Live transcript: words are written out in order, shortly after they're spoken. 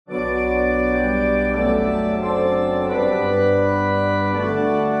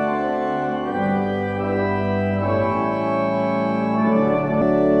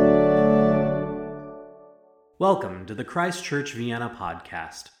Welcome to the Christ Church Vienna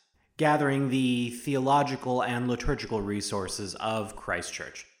podcast, gathering the theological and liturgical resources of Christ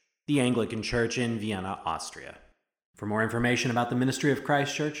Church, the Anglican Church in Vienna, Austria. For more information about the ministry of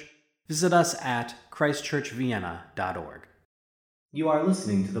Christ Church, visit us at christchurchvienna.org. You are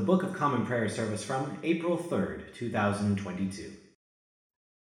listening to the Book of Common Prayer service from April 3rd, 2022.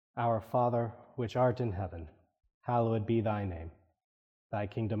 Our Father, which art in heaven, hallowed be thy name. Thy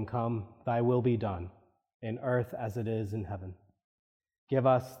kingdom come, thy will be done, in earth as it is in heaven. Give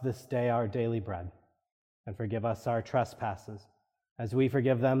us this day our daily bread, and forgive us our trespasses, as we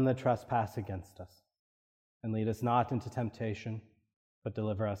forgive them that trespass against us. And lead us not into temptation, but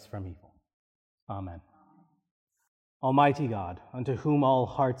deliver us from evil. Amen. Almighty God, unto whom all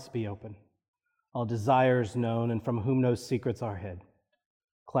hearts be open, all desires known, and from whom no secrets are hid,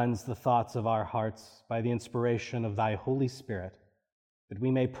 cleanse the thoughts of our hearts by the inspiration of thy Holy Spirit, that we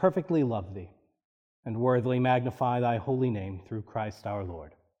may perfectly love thee, and worthily magnify thy holy name through Christ our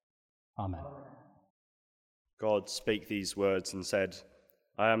Lord. Amen. God spake these words and said,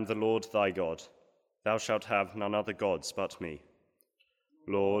 I am the Lord thy God. Thou shalt have none other gods but me.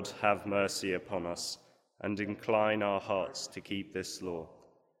 Lord, have mercy upon us, and incline our hearts to keep this law.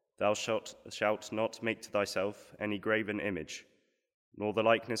 Thou shalt not make to thyself any graven image, nor the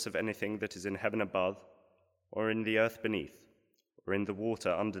likeness of anything that is in heaven above, or in the earth beneath, or in the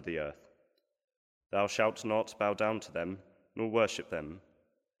water under the earth. Thou shalt not bow down to them, nor worship them,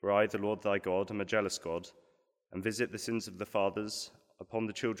 for I, the Lord thy God, am a jealous God, and visit the sins of the fathers upon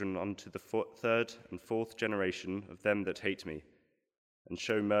the children unto the third and fourth generation of them that hate me, and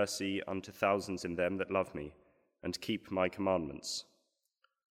show mercy unto thousands in them that love me, and keep my commandments.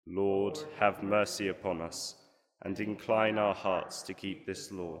 Lord, have mercy upon us, and incline our hearts to keep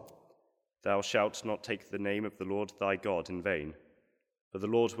this law. Thou shalt not take the name of the Lord thy God in vain, for the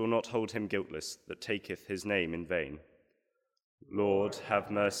Lord will not hold him guiltless that taketh his name in vain. Lord,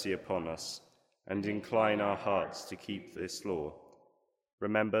 have mercy upon us, and incline our hearts to keep this law.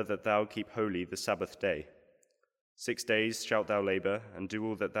 Remember that thou keep holy the Sabbath day. 6 days shalt thou labor, and do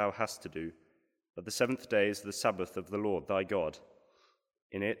all that thou hast to do, but the seventh day is the Sabbath of the Lord thy God.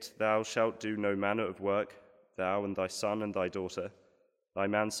 In it thou shalt do no manner of work, thou and thy son and thy daughter, thy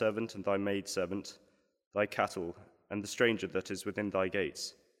manservant and thy maidservant, thy cattle, and the stranger that is within thy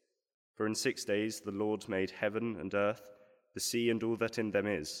gates. For in 6 days the Lord made heaven and earth, the sea and all that in them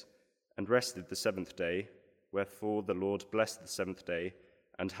is, and rested the seventh day, wherefore the Lord blessed the seventh day,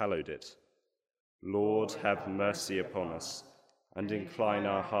 and hallowed it. Lord, have mercy upon us, and incline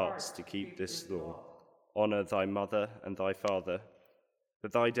our hearts to keep this law. Honour thy mother and thy father,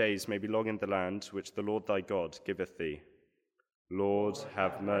 that thy days may be long in the land which the Lord thy God giveth thee. Lord,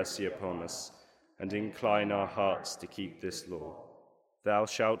 have mercy upon us, and incline our hearts to keep this law. Thou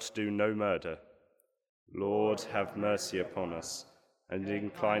shalt do no murder. Lord, have mercy upon us, and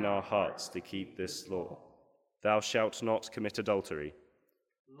incline our hearts to keep this law. Thou shalt not commit adultery.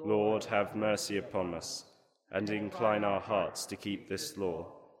 Lord, have mercy upon us, and incline our hearts to keep this law.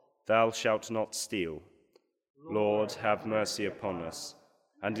 Thou shalt not steal. Lord, have mercy upon us,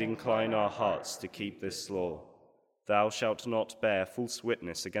 and incline our hearts to keep this law. Thou shalt not bear false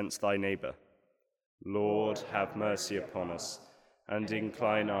witness against thy neighbour. Lord, have mercy upon us, and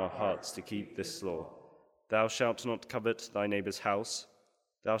incline our hearts to keep this law. Thou shalt not covet thy neighbour's house.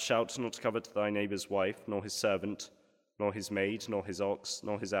 Thou shalt not covet thy neighbour's wife, nor his servant, nor his maid, nor his ox,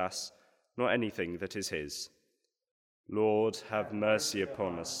 nor his ass, nor anything that is his. Lord, have mercy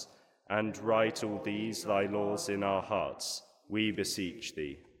upon us, and write all these thy laws in our hearts, we beseech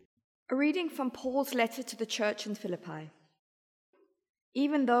thee. A reading from Paul's letter to the church in Philippi.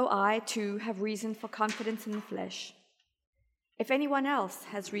 Even though I, too, have reason for confidence in the flesh, if anyone else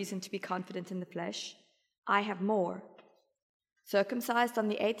has reason to be confident in the flesh, I have more. Circumcised on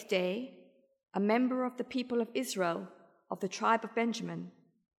the 8th day, a member of the people of Israel, of the tribe of Benjamin,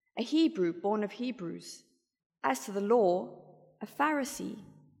 a Hebrew born of Hebrews, as to the law, a Pharisee,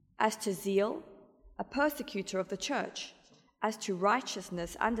 as to zeal, a persecutor of the church, as to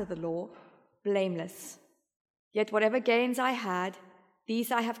righteousness under the law, blameless. Yet whatever gains I had,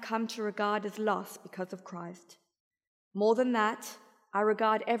 these I have come to regard as loss because of Christ. More than that, I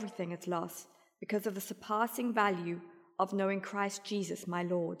regard everything as loss because of the surpassing value of knowing Christ Jesus my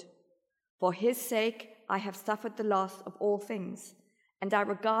Lord. For his sake I have suffered the loss of all things, and I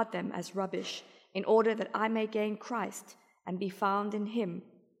regard them as rubbish, in order that I may gain Christ and be found in him,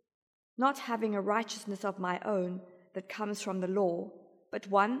 not having a righteousness of my own that comes from the law, but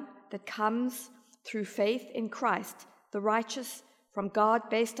one that comes through faith in Christ, the righteous from God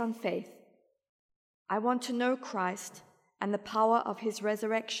based on faith. I want to know Christ and the power of his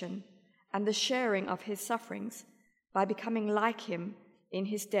resurrection, and the sharing of his sufferings by becoming like him in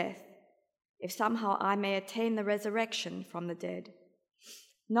his death, if somehow I may attain the resurrection from the dead.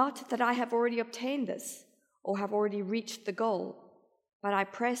 Not that I have already obtained this or have already reached the goal, but I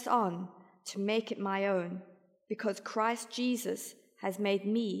press on to make it my own, because Christ Jesus has made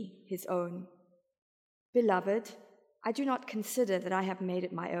me his own. Beloved, I do not consider that I have made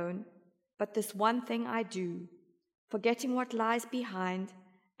it my own, but this one thing I do, forgetting what lies behind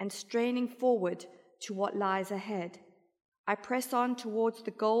and straining forward to what lies ahead. I press on towards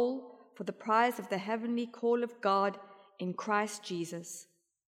the goal for the prize of the heavenly call of God in Christ Jesus.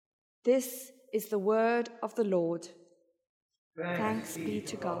 This is the word of the Lord. Thanks be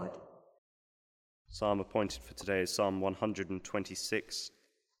to God. Psalm appointed for today is Psalm 126,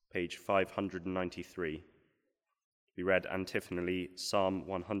 page 593. To be read antiphonally, Psalm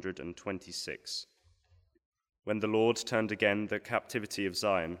 126. When the Lord turned again the captivity of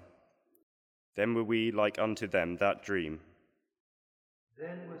Zion, then were we like unto them that dream.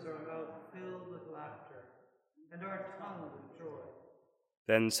 Then was our mouth filled with laughter, and our tongue with joy.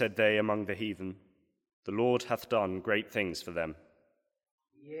 Then said they among the heathen, The Lord hath done great things for them.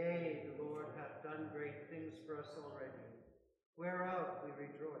 Yea, the Lord hath done great things for us already, whereof we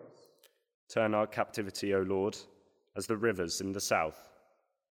rejoice. Turn our captivity, O Lord, as the rivers in the south.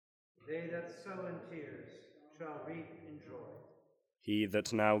 They that sow in tears shall reap in joy. He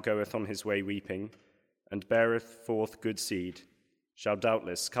that now goeth on his way weeping, and beareth forth good seed, shall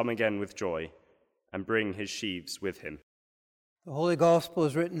doubtless come again with joy, and bring his sheaves with him. The Holy Gospel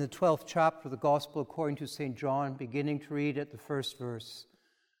is written in the 12th chapter of the Gospel according to St. John, beginning to read at the first verse.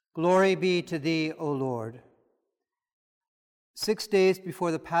 Glory be to thee, O Lord. 6 days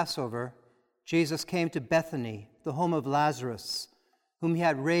before the Passover, Jesus came to Bethany, the home of Lazarus, whom he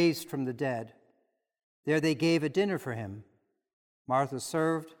had raised from the dead. There they gave a dinner for him. Martha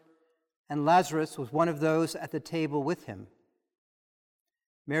served, and Lazarus was one of those at the table with him.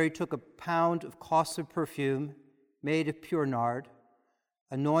 Mary took a pound of costly perfume made of pure nard,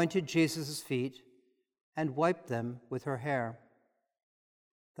 anointed Jesus' feet, and wiped them with her hair.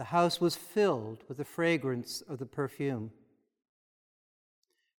 The house was filled with the fragrance of the perfume.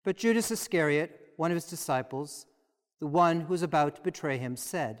 But Judas Iscariot, one of his disciples, the one who was about to betray him,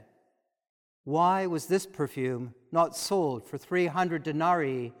 said, Why was this perfume not sold for 300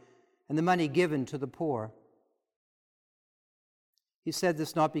 denarii and the money given to the poor? He said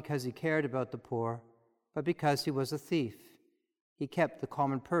this not because he cared about the poor, but because he was a thief. He kept the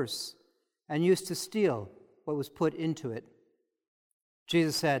common purse and used to steal what was put into it.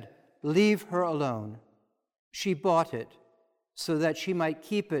 Jesus said, Leave her alone. She bought it so that she might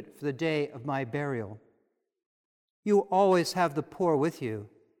keep it for the day of my burial. You always have the poor with you,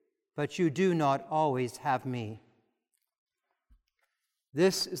 but you do not always have me.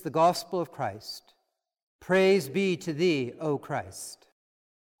 This is the gospel of Christ. Praise be to thee, O Christ.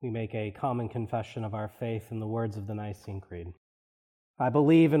 We make a common confession of our faith in the words of the Nicene Creed. I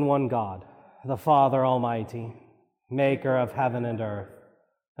believe in one God, the Father Almighty, maker of heaven and earth,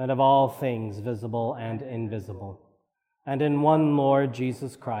 and of all things visible and invisible, and in one Lord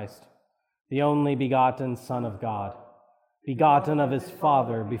Jesus Christ, the only begotten Son of God, begotten of his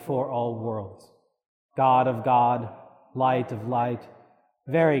Father before all worlds, God of God, light of light,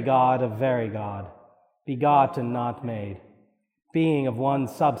 very God of very God, begotten, not made, being of one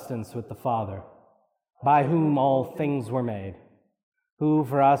substance with the Father, by whom all things were made, who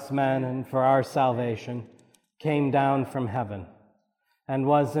for us men and for our salvation came down from heaven, and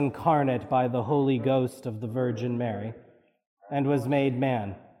was incarnate by the Holy Ghost of the Virgin Mary, and was made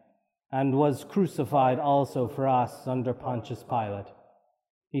man, and was crucified also for us under Pontius Pilate.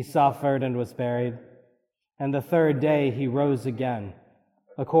 He suffered and was buried, and the third day he rose again,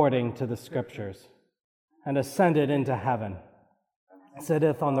 according to the Scriptures, and ascended into heaven,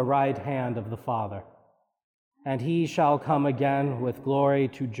 sitteth on the right hand of the Father. And he shall come again with glory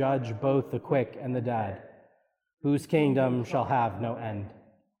to judge both the quick and the dead, whose kingdom shall have no end.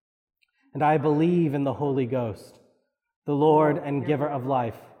 And I believe in the Holy Ghost, the Lord and giver of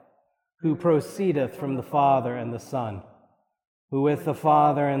life, who proceedeth from the Father and the Son, who with the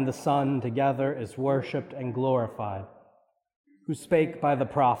Father and the Son together is worshipped and glorified, who spake by the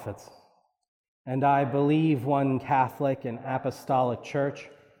prophets. And I believe one Catholic and Apostolic Church.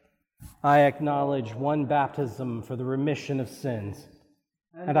 I acknowledge one baptism for the remission of sins,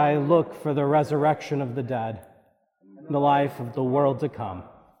 and I look for the resurrection of the dead, and the life of the world to come.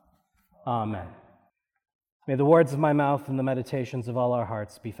 Amen. May the words of my mouth and the meditations of all our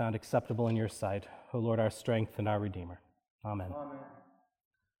hearts be found acceptable in your sight, O Lord, our strength and our Redeemer. Amen. Amen.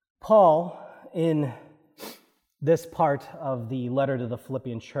 Paul, in this part of the letter to the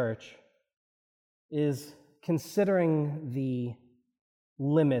Philippian church, is considering the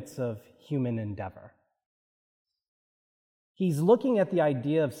limits of human endeavor. He's looking at the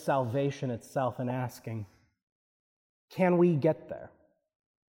idea of salvation itself and asking, can we get there?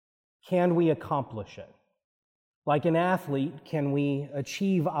 Can we accomplish it? Like an athlete, can we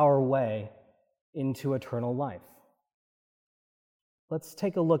achieve our way into eternal life? Let's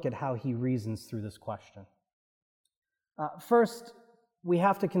take a look at how he reasons through this question. First, we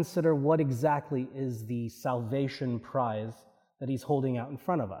have to consider what exactly is the salvation prize that he's holding out in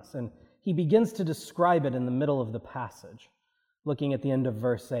front of us. And he begins to describe it in the middle of the passage, looking at the end of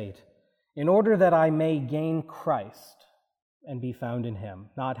verse 8. In order that I may gain Christ and be found in him,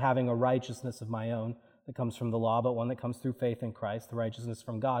 not having a righteousness of my own that comes from the law, but one that comes through faith in Christ, the righteousness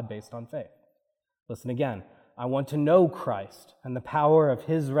from God based on faith. Listen again. I want to know Christ and the power of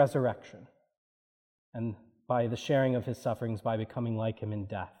his resurrection, and by the sharing of his sufferings, by becoming like him in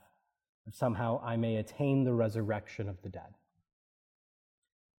death, that somehow I may attain the resurrection of the dead.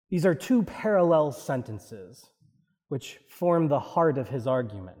 These are two parallel sentences which form the heart of his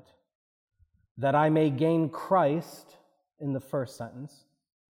argument. That I may gain Christ in the first sentence,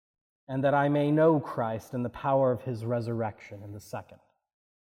 and that I may know Christ and the power of his resurrection in the second.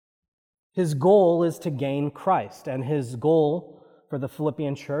 His goal is to gain Christ, and his goal for the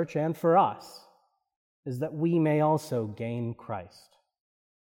Philippian church and for us is that we may also gain Christ.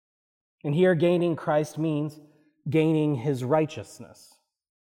 And here, gaining Christ means gaining his righteousness.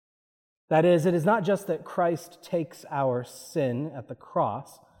 That is, it is not just that Christ takes our sin at the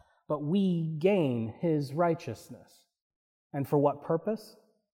cross, but we gain his righteousness. And for what purpose?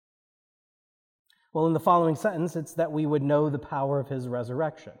 Well, in the following sentence, it's that we would know the power of his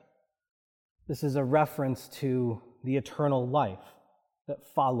resurrection. This is a reference to the eternal life that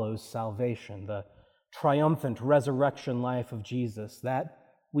follows salvation, the triumphant resurrection life of Jesus that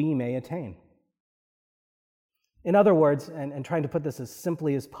we may attain. In other words, and trying to put this as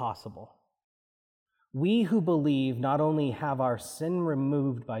simply as possible, we who believe not only have our sin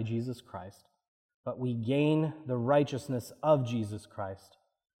removed by Jesus Christ, but we gain the righteousness of Jesus Christ,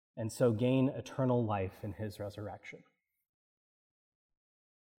 and so gain eternal life in his resurrection.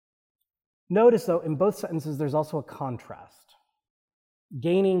 Notice, though, in both sentences, there's also a contrast.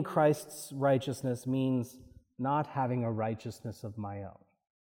 Gaining Christ's righteousness means not having a righteousness of my own.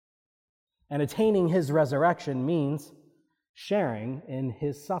 And attaining his resurrection means sharing in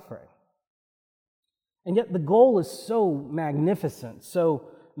his suffering. And yet the goal is so magnificent, so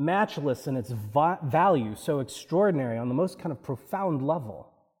matchless in its value, so extraordinary on the most kind of profound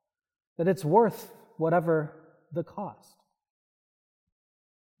level, that it's worth whatever the cost.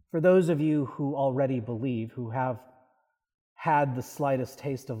 For those of you who already believe, who have had the slightest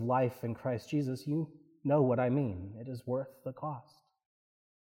taste of life in Christ Jesus, you know what I mean. It is worth the cost.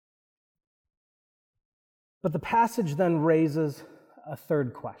 But the passage then raises a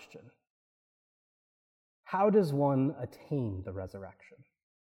third question. How does one attain the resurrection?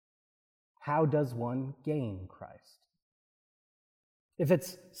 How does one gain Christ? If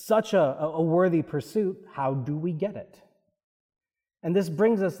it's such a worthy pursuit, how do we get it? And this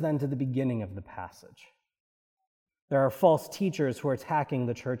brings us then to the beginning of the passage. There are false teachers who are attacking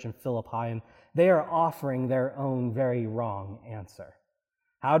the church in Philippi, and they are offering their own very wrong answer.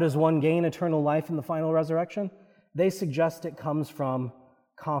 How does one gain eternal life in the final resurrection? They suggest it comes from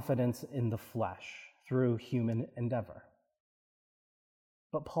confidence in the flesh through human endeavor.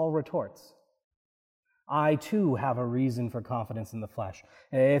 But Paul retorts, I too have a reason for confidence in the flesh.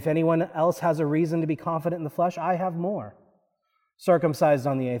 If anyone else has a reason to be confident in the flesh, I have more. Circumcised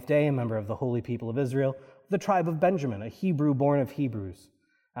on the 8th day, a member of the holy people of Israel, the tribe of Benjamin, a Hebrew born of Hebrews.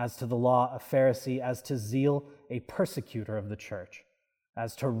 As to the law, a Pharisee. As to zeal, a persecutor of the church.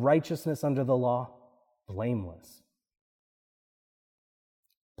 As to righteousness under the law, blameless.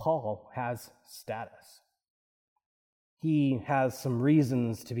 Paul has status. He has some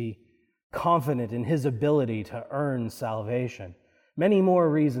reasons to be confident in his ability to earn salvation. Many more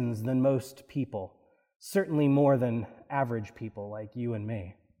reasons than most people. Certainly more than average people like you and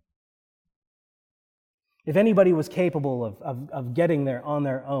me. If anybody was capable of getting there on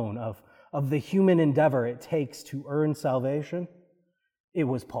their own, of the human endeavor it takes to earn salvation, it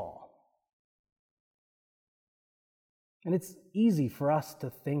was Paul. And it's easy for us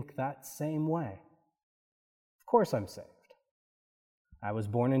to think that same way. Of course I'm saved. I was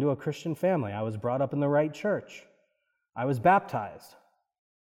born into a Christian family. I was brought up in the right church. I was baptized.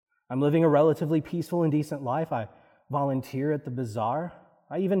 I'm living a relatively peaceful and decent life. I volunteer at the bazaar.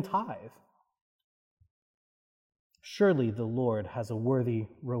 I even tithe. Surely the Lord has a worthy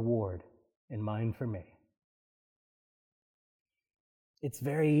reward in mind for me. It's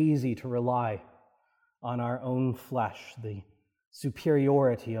very easy to rely on our own flesh, the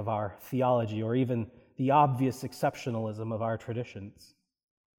superiority of our theology, or even the obvious exceptionalism of our traditions.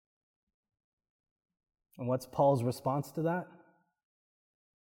 And what's Paul's response to that?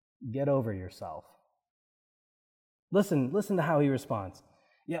 Get over yourself. Listen to how he responds.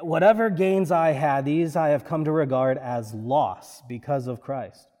 Yet whatever gains I had, these I have come to regard as loss because of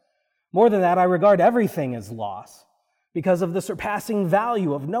Christ. More than that, I regard everything as loss because of the surpassing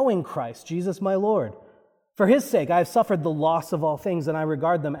value of knowing Christ, Jesus my Lord. For his sake, I have suffered the loss of all things, and I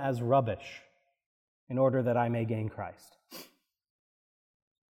regard them as rubbish in order that I may gain Christ.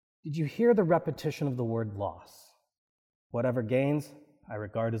 Did you hear the repetition of the word loss? Whatever gains, I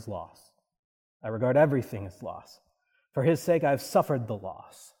regard as loss. I regard everything as loss. For his sake, I have suffered the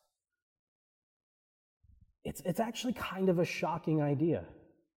loss. It's actually kind of a shocking idea.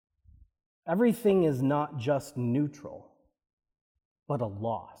 Everything is not just neutral, but a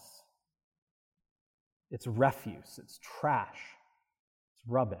loss. It's refuse, it's trash, it's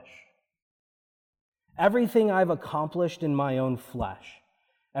rubbish. Everything I've accomplished in my own flesh,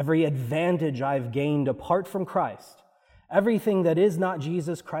 every advantage I've gained apart from Christ, everything that is not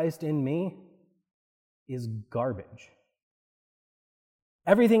Jesus Christ in me is garbage.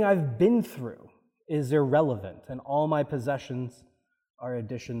 Everything I've been through is irrelevant, and all my possessions are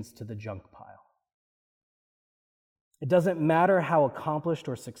additions to the junk pile. It doesn't matter how accomplished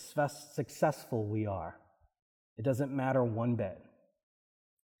or successful we are. It doesn't matter one bit.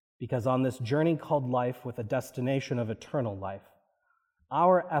 Because on this journey called life with a destination of eternal life,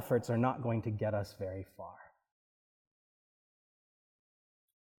 our efforts are not going to get us very far.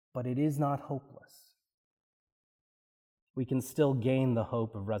 But it is not hopeless. We can still gain the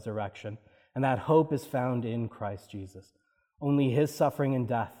hope of resurrection, and that hope is found in Christ Jesus. Only his suffering and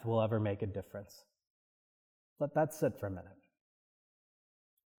death will ever make a difference. Let that sit for a minute.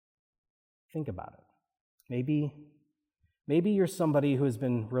 Think about it. Maybe you're somebody who has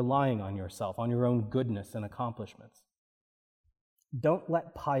been relying on yourself, on your own goodness and accomplishments. Don't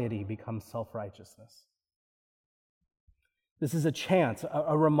let piety become self-righteousness. This is a chance,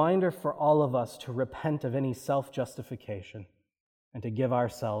 a reminder for all of us to repent of any self-justification and to give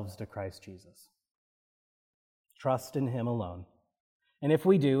ourselves to Christ Jesus. Trust in him alone. And if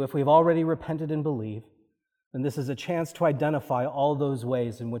we do, if we've already repented and believe, then this is a chance to identify all those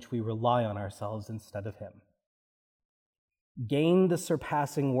ways in which we rely on ourselves instead of him. Gain the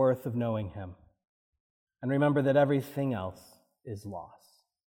surpassing worth of knowing him, and remember that everything else is loss.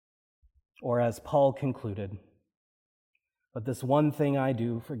 Or as Paul concluded, but this one thing I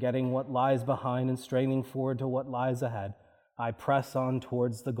do, forgetting what lies behind and straining forward to what lies ahead, I press on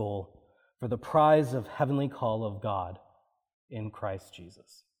towards the goal for the prize of heavenly call of God in Christ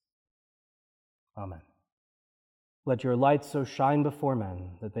Jesus. Amen. Let your light so shine before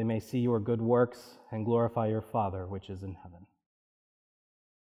men that they may see your good works and glorify your Father which is in heaven.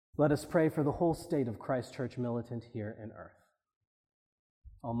 Let us pray for the whole state of Christ Church militant here in earth.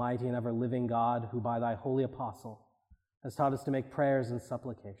 Almighty and ever-living God, who by thy holy apostle has taught us to make prayers and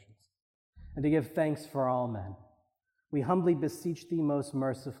supplications, and to give thanks for all men, we humbly beseech thee most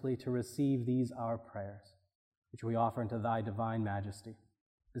mercifully to receive these our prayers, which we offer unto thy divine majesty,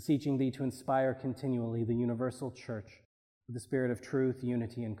 beseeching thee to inspire continually the universal church with the spirit of truth,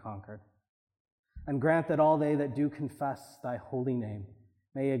 unity, and concord. And grant that all they that do confess thy holy name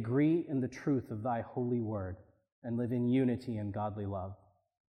may agree in the truth of thy holy word and live in unity and godly love.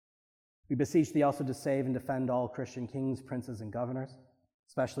 We beseech thee also to save and defend all Christian kings, princes, and governors,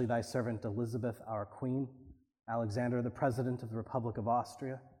 especially thy servant Elizabeth, our queen, Alexander, the president of the Republic of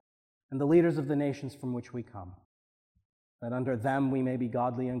Austria, and the leaders of the nations from which we come, that under them we may be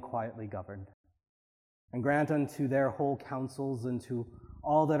godly and quietly governed. And grant unto their whole councils and to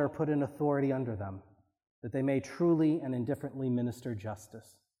all that are put in authority under them, that they may truly and indifferently minister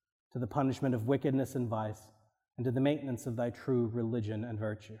justice to the punishment of wickedness and vice, and to the maintenance of thy true religion and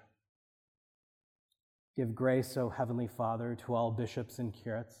virtue. Give grace, O Heavenly Father, to all bishops and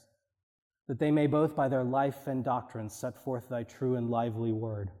curates, that they may both by their life and doctrine set forth thy true and lively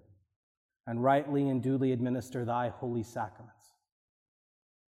word, and rightly and duly administer thy holy sacraments.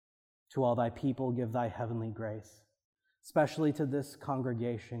 To all thy people give thy heavenly grace, especially to this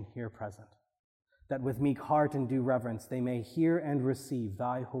congregation here present, that with meek heart and due reverence they may hear and receive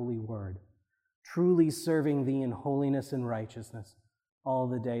thy holy word, truly serving thee in holiness and righteousness all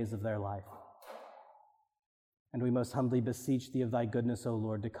the days of their life. And we most humbly beseech thee of thy goodness, O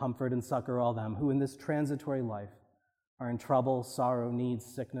Lord, to comfort and succor all them who in this transitory life are in trouble, sorrow, needs,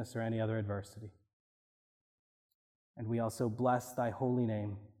 sickness, or any other adversity. And we also bless thy holy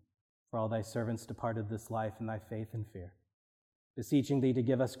name for all thy servants departed this life in thy faith and fear. beseeching thee to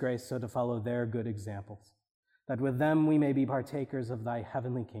give us grace so to follow their good examples, that with them we may be partakers of thy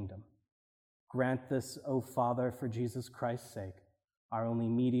heavenly kingdom. Grant this, O Father, for Jesus Christ's sake, our only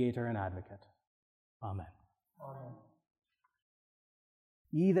mediator and advocate. Amen. Amen.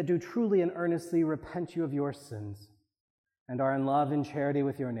 Ye that do truly and earnestly repent you of your sins, and are in love and charity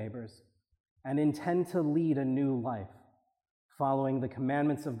with your neighbors, and intend to lead a new life, following the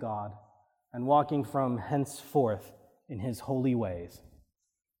commandments of God, and walking from henceforth in his holy ways.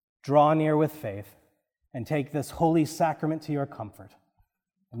 Draw near with faith, and take this holy sacrament to your comfort,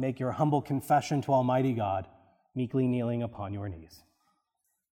 and make your humble confession to Almighty God, meekly kneeling upon your knees.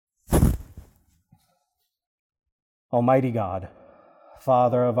 Almighty God,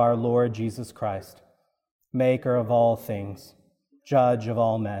 Father of our Lord Jesus Christ, maker of all things, judge of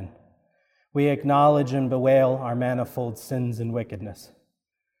all men, we acknowledge and bewail our manifold sins and wickedness,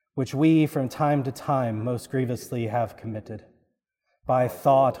 which we from time to time most grievously have committed, by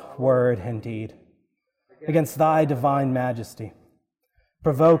thought, word, and deed, against thy divine majesty,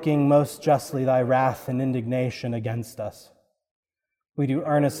 provoking most justly thy wrath and indignation against us. We do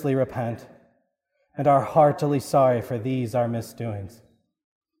earnestly repent, and are heartily sorry for these our misdoings.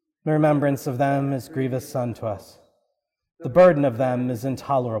 The remembrance of them is grievous unto us. The burden of them is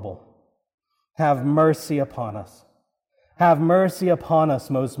intolerable. Have mercy upon us. Have mercy upon us,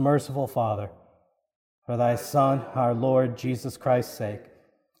 most merciful Father, for thy Son, our Lord Jesus Christ's sake.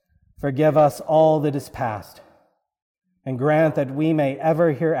 Forgive us all that is past, and grant that we may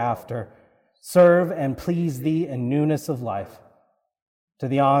ever hereafter serve and please thee in newness of life, to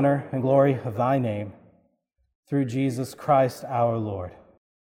the honor and glory of thy name, through Jesus Christ our Lord.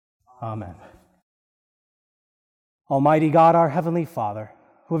 Amen. Almighty God, our heavenly Father,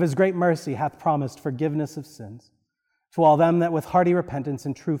 who of his great mercy hath promised forgiveness of sins to all them that with hearty repentance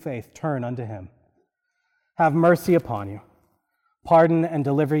and true faith turn unto him, have mercy upon you, pardon and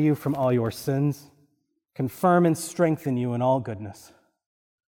deliver you from all your sins, confirm and strengthen you in all goodness,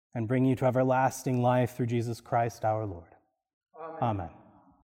 and bring you to everlasting life through Jesus Christ our Lord. Amen.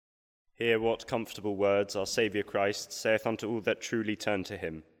 Hear what comfortable words our Saviour Christ saith unto all that truly turn to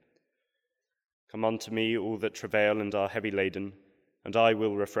him. Come unto me, all that travail and are heavy laden, and I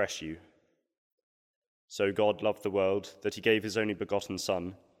will refresh you. So God loved the world, that he gave his only begotten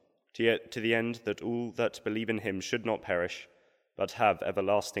Son, to the end that all that believe in him should not perish, but have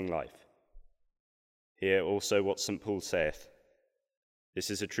everlasting life. Hear also what St. Paul saith. This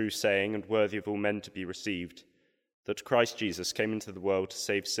is a true saying, and worthy of all men to be received, that Christ Jesus came into the world to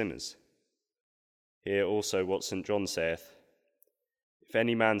save sinners. Hear also what St. John saith. If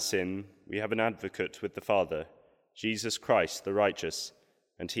any man sin, we have an advocate with the Father, Jesus Christ the righteous,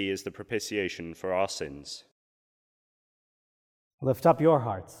 and he is the propitiation for our sins. Lift up your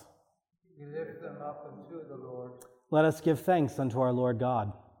hearts. We lift them up unto the Lord. Let us give thanks unto our Lord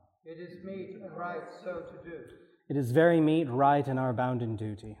God. It is meet and right so to do. It is very meet, right, and our bounden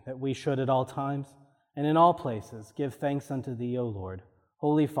duty, that we should at all times and in all places give thanks unto thee, O Lord,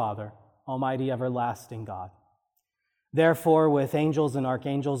 Holy Father, Almighty everlasting God. Therefore, with angels and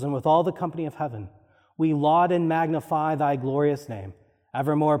archangels and with all the company of heaven, we laud and magnify thy glorious name,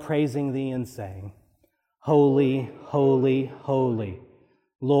 evermore praising thee and saying, Holy, holy, holy,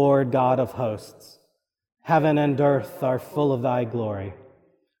 Lord God of hosts, heaven and earth are full of thy glory.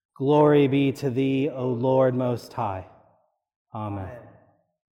 Glory be to thee, O Lord Most High. Amen.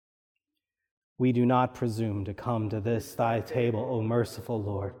 We do not presume to come to this thy table, O merciful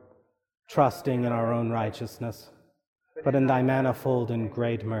Lord, trusting in our own righteousness, but in thy manifold and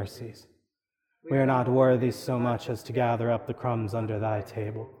great mercies. We are not worthy so much as to gather up the crumbs under thy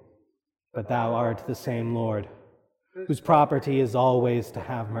table, but thou art the same Lord, whose property is always to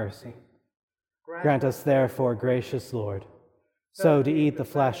have mercy. Grant us therefore, gracious Lord, so to eat the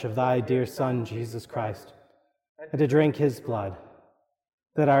flesh of thy dear Son, Jesus Christ, and to drink his blood,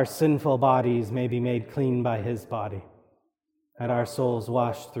 that our sinful bodies may be made clean by his body, and our souls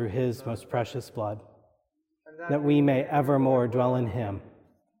washed through his most precious blood, that we may evermore dwell in him,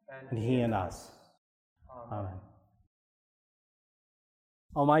 and he in us. Amen.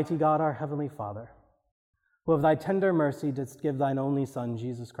 Almighty God, our heavenly Father, who of thy tender mercy didst give thine only Son,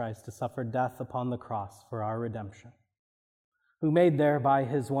 Jesus Christ, to suffer death upon the cross for our redemption, who made there by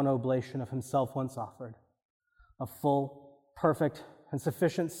his one oblation of himself once offered, a full, perfect, and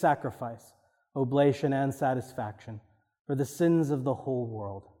sufficient sacrifice, oblation, and satisfaction for the sins of the whole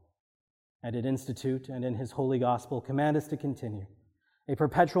world, and did institute and in his holy gospel command us to continue a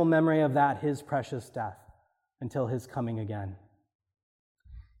perpetual memory of that his precious death until his coming again.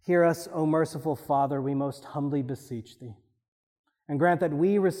 Hear us, O merciful Father, we most humbly beseech thee, and grant that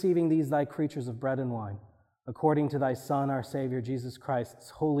we, receiving these thy creatures of bread and wine, according to thy Son, our Savior, Jesus Christ's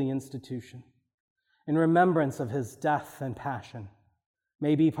holy institution, in remembrance of his death and passion,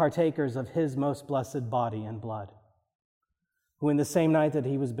 may be partakers of his most blessed body and blood, who in the same night that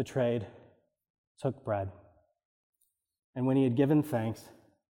he was betrayed took bread, and when he had given thanks,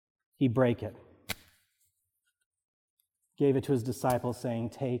 he brake it, gave it to his disciples, saying,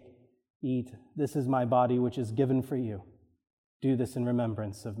 "Take, eat, this is my body which is given for you. Do this in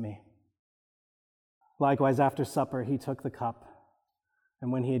remembrance of me." Likewise, after supper, he took the cup,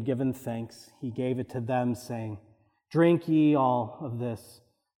 and when he had given thanks, he gave it to them, saying, "Drink ye all of this,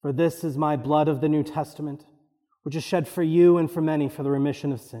 for this is my blood of the New Testament, which is shed for you and for many for the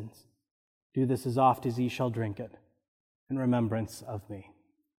remission of sins. Do this as oft as ye shall drink it, in remembrance of me."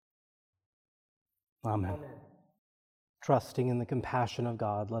 Amen. Trusting in the compassion of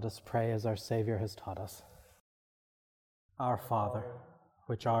God, let us pray as our Savior has taught us. Our Father,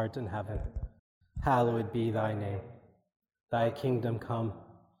 which art in heaven, hallowed be thy name. Thy kingdom come,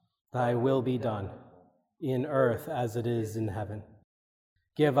 thy will be done, in earth as it is in heaven.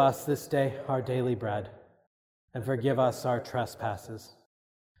 Give us this day our daily bread, and forgive us our trespasses,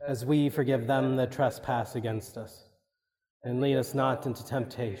 as we forgive them that trespass against us. And lead us not into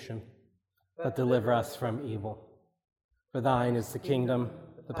temptation, but deliver us from evil. For thine is the kingdom,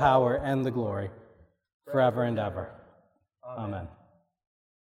 the power, and the glory, forever and ever. Amen.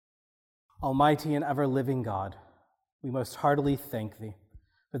 Almighty and ever-living God, we most heartily thank thee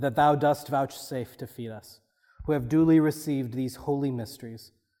for that thou dost vouchsafe to feed us, who have duly received these holy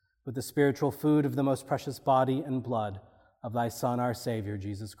mysteries, with the spiritual food of the most precious body and blood of thy Son, our Savior,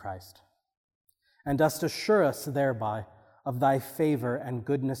 Jesus Christ, and dost assure us thereby of thy favor and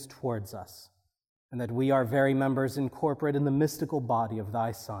goodness towards us, and that we are very members incorporate in the mystical body of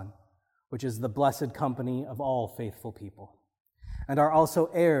thy Son, which is the blessed company of all faithful people, and are also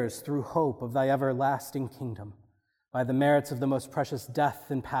heirs through hope of thy everlasting kingdom, by the merits of the most precious death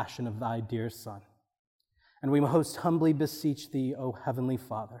and passion of thy dear Son. And we most humbly beseech thee, O Heavenly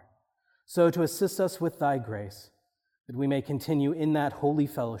Father, so to assist us with thy grace, that we may continue in that holy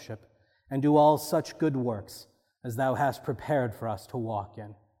fellowship and do all such good works as thou hast prepared for us to walk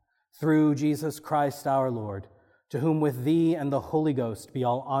in. Through Jesus Christ our Lord, to whom with thee and the Holy Ghost be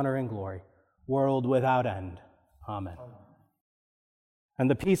all honor and glory, world without end. Amen. And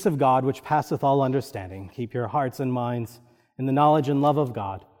the peace of God, which passeth all understanding, keep your hearts and minds in the knowledge and love of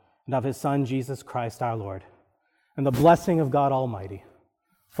God and of his Son, Jesus Christ our Lord. And the blessing of God Almighty,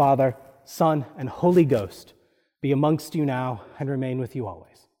 Father, Son, and Holy Ghost, be amongst you now and remain with you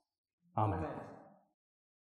always. Amen.